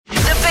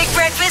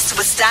Breakfast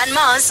with Stan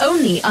Mars.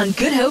 Only on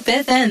Good Hope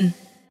FM.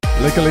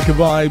 Lekker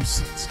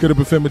vibes. It's Good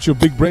Hope FM with your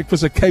big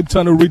breakfast, a Cape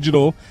Town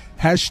original.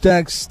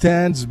 Hashtag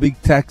Stan's Big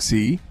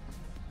Taxi.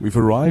 We've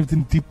arrived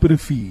in Diep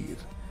Rivier.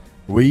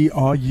 We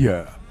are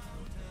here.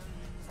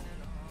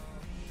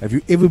 Have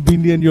you ever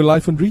been here in your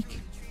life,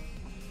 Enrique?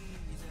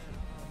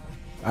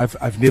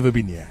 I've never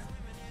been here.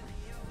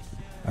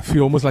 I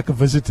feel almost like a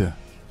visitor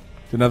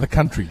to another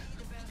country.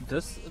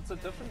 It's a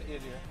different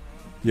area.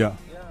 Yeah.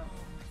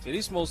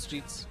 Very small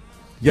streets.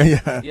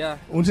 Ja.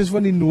 Ons is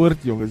van die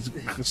noord, jongens.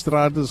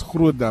 Strate is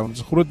groot daar, ons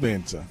is groot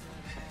mense.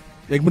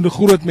 Ek bedoel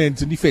groot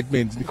mense, nie vet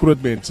mense, die groot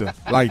mense.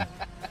 Like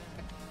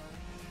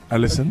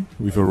Alison,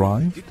 we've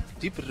arrived.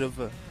 Diep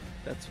River.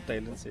 That's what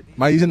Thailand said.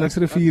 Maar hier is niks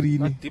rivier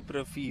hier nie. Diep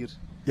Rivier.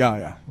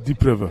 Ja,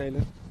 Diep River.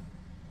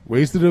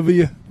 Where's the river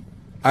here?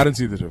 I don't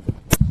see the river.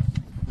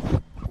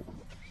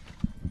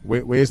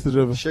 Where's the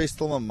river? Shay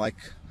stole my mic.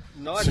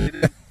 No, I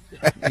didn't.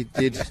 He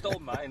did. You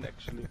stole mine,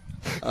 actually.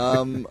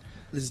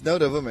 There's no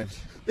river, man.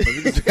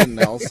 Maybe there's a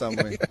canal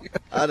somewhere.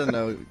 I don't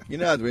know. You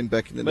know how it went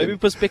back in the day. Maybe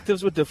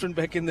perspectives were different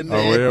back in the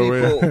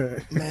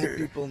day. Mad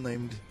people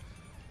named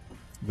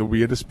the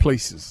weirdest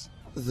places.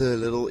 The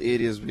little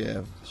areas we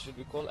have. Should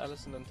we call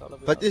Alison and tell her?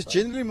 But there's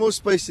generally more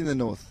space in the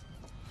north.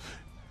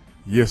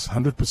 Yes,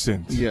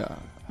 100%. Yeah,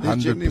 there's 100%.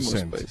 generally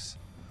more space.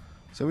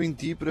 So we're in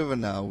Diep River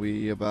now.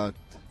 We're about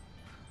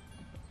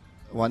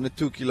 1 or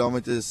 2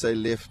 kilometers, say,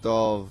 left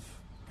of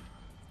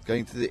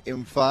going to the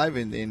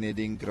M5 and then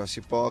heading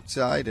Grassy Park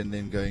side and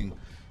then going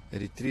the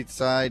Retreat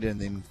side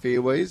and then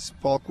Fairways,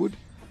 Parkwood.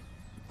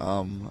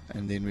 And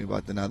then we're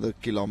about another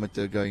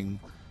kilometer going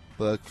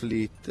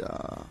Bergfleet,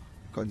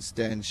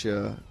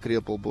 Constantia,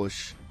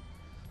 Kreupelbosch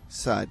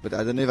side. But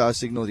I don't know if our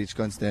signal reached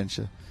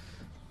Constantia.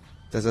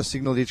 Does our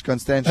signal reach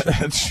Constantia?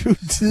 It should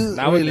do,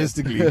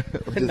 realistically.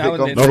 Not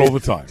all the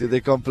time. Do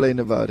they complain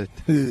about it?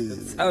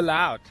 So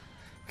loud.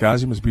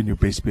 Guys, you must be in your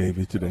best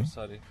behavior today. I'm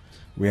sorry.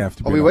 We have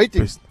to be. Are we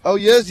waiting? Best. Oh,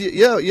 yes.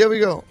 Yeah, here we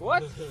go.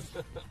 What?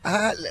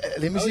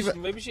 Let me see.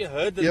 Maybe she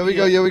heard that. Here we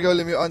go.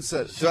 Let me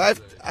answer. Do I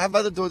have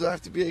by the door? Do I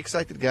have to be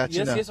excited, guy?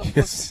 Yes, of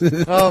course.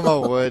 Oh,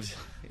 my word.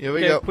 Here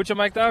we go. Put your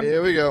mic down.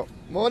 Here we go.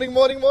 Morning.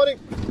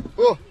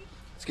 Oh,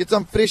 let's get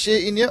some fresh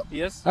air in here.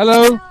 Yes.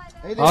 Hello.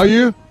 Hey, how are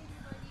you?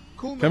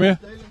 Cool, man. Come here.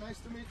 Nice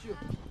to meet you.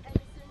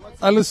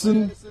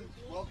 Alison.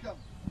 Welcome.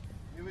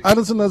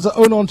 Alison has her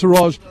own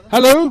entourage.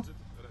 Hello.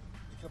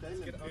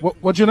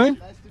 What's your name?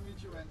 Nice to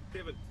meet you,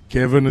 man.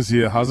 Kevin is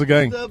here. How's it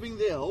going? Disturbing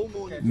there whole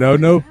morning.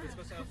 No.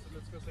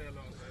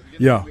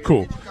 Yeah,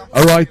 cool.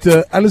 All right,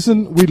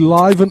 Alison, we're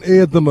live on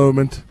air at the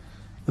moment.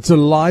 It's a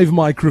live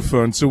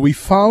microphone. So we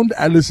found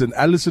Alison.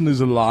 Alison is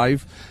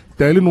alive.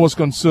 Dalen was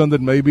concerned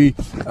that maybe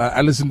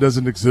Alison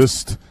doesn't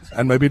exist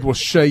and maybe it was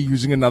Shay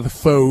using another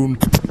phone.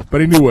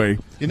 But anyway.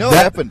 You know what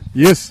happened?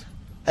 Yes.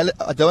 I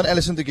don't want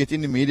Alison to get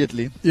in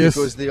immediately. Yes.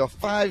 Because there are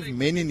 5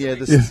 men in here.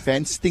 This Yes.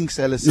 van stinks,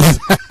 Alison.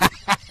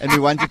 And we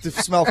want it to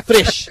smell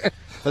fresh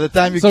by the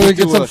time you So get we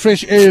get to some work.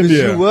 fresh air in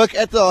here. You work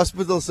at the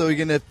hospital, so we're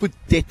going to put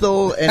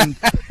Dettol and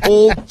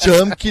all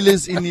germ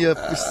killers in here.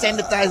 We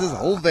sanitize this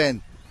whole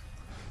van.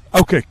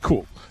 Okay,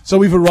 cool. So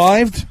we've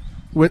arrived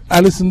with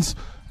Alison's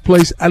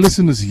place.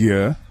 Alison is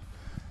here.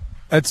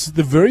 It's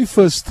the very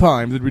first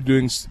time that we're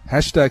doing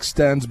hashtag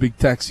Stan's Big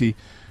Taxi.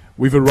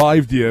 We've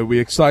arrived here.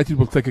 We're excited.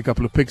 We'll take a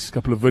couple of pics, a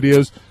couple of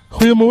videos.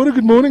 Goeiemorgen,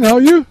 good morning. How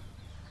are you?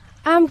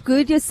 I'm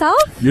good. Yourself?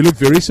 You look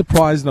very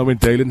surprised now when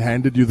Dalen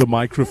handed you the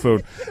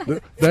microphone.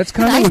 That's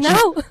kind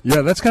of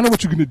that's kind of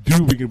what you're going to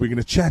do. We're going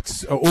to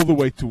chat all the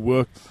way to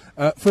work.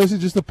 Firstly,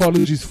 just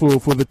apologies for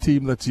the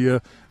team that's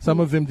here. Some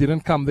of them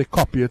didn't come. They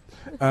copy it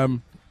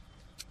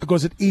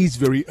because it is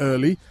very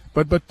early.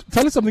 But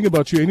tell us something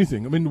about you.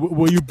 Anything? I mean,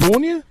 were you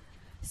born here?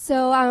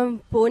 So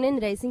I'm born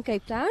and raised in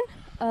Cape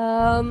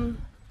Town.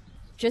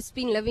 Just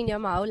been living here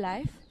my whole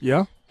life.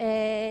 Yeah.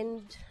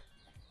 And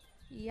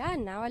yeah,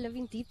 now I live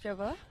in Diep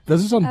River.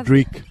 Does this on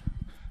Drake?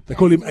 They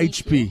call him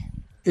HP.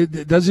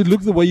 Does it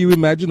look the way you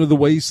imagine or the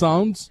way he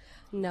sounds?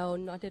 No,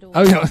 not at all.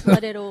 Oh, yeah.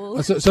 Not at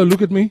all. So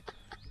look at me.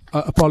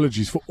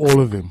 Apologies for all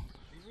of them.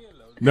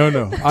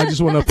 No. I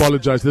just want to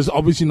apologize. This is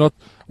obviously not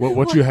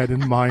what you had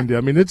in mind.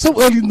 I mean, it's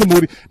so early in the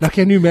morning. Now,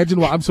 can you imagine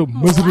why I'm so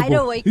miserable? I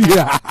don't wake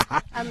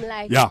up. I'm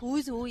like,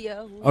 who's who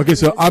here? Okay,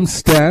 so I'm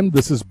Stan.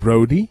 This is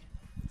Brody.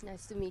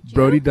 Nice to meet you.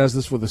 Brody does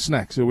this for the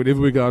snacks. So whenever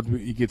we go out,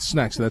 he gets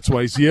snacks. That's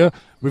why he's here.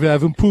 We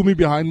have him pull me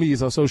behind me.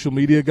 He's our social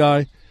media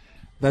guy.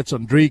 That's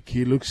Andriek.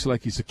 He looks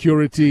like he's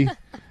security.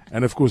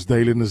 And, of course,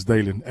 Dalen is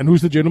Dalen. And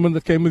who's the gentleman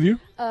that came with you?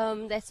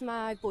 That's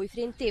my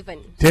boyfriend,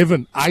 Tevin.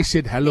 Tevin. I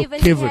said hello,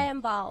 Kevin.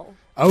 Campbell.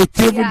 Oh,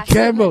 Tevin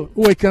Campbell.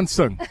 Oh, I can't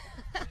sing.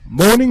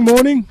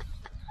 Morning.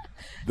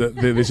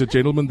 There's a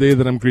gentleman there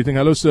that I'm greeting.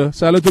 Hello, sir.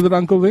 Say hello to that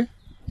uncle there.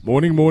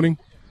 Morning. Good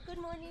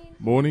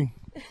Morning.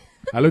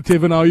 Hello,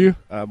 Tevin. How are you?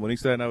 Morning,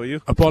 Stan. How are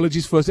you?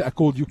 Apologies first. I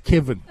called you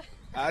Kevin.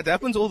 It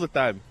happens all the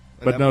time.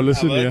 But now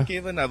listen, I've heard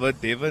Kevin, I've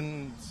heard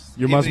Devin.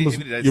 You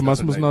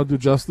must now do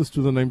justice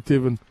to the name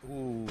Tevin.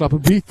 Ooh. Clap a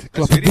beat. It's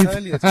Clap a very beat.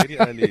 early. It's very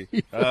early.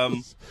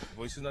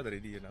 Voice is not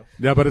ready, you know.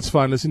 Yeah, but it's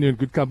fine. Listen, you're in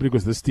good company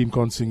because this team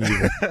can't sing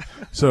either.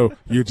 So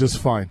you're just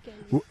fine.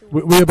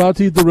 We're about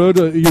to hit the road.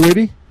 Are you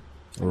ready?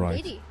 All right.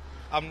 Ready?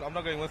 I'm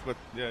not going with, but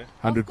yeah.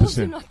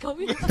 100%. Not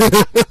going.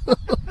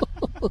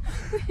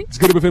 It's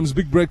Good Hope FM's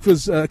Big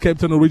Breakfast, Cape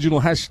Town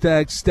Original,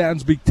 hashtag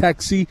Stan's Big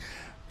Taxi.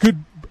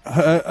 Good,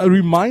 a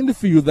reminder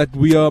for you that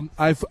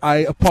I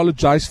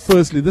apologize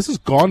firstly. This is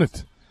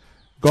Garnet.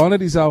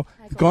 Garnet is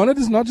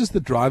not just the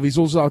driver, he's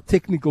also our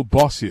technical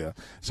boss here.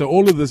 So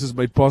all of this is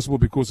made possible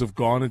because of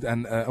Garnet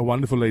and a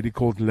wonderful lady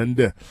called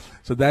Linda.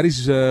 So that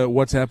is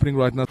what's happening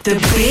right now. The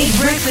Big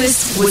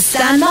Breakfast with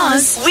Stan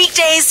Mars.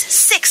 Weekdays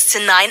 6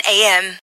 to 9 a.m.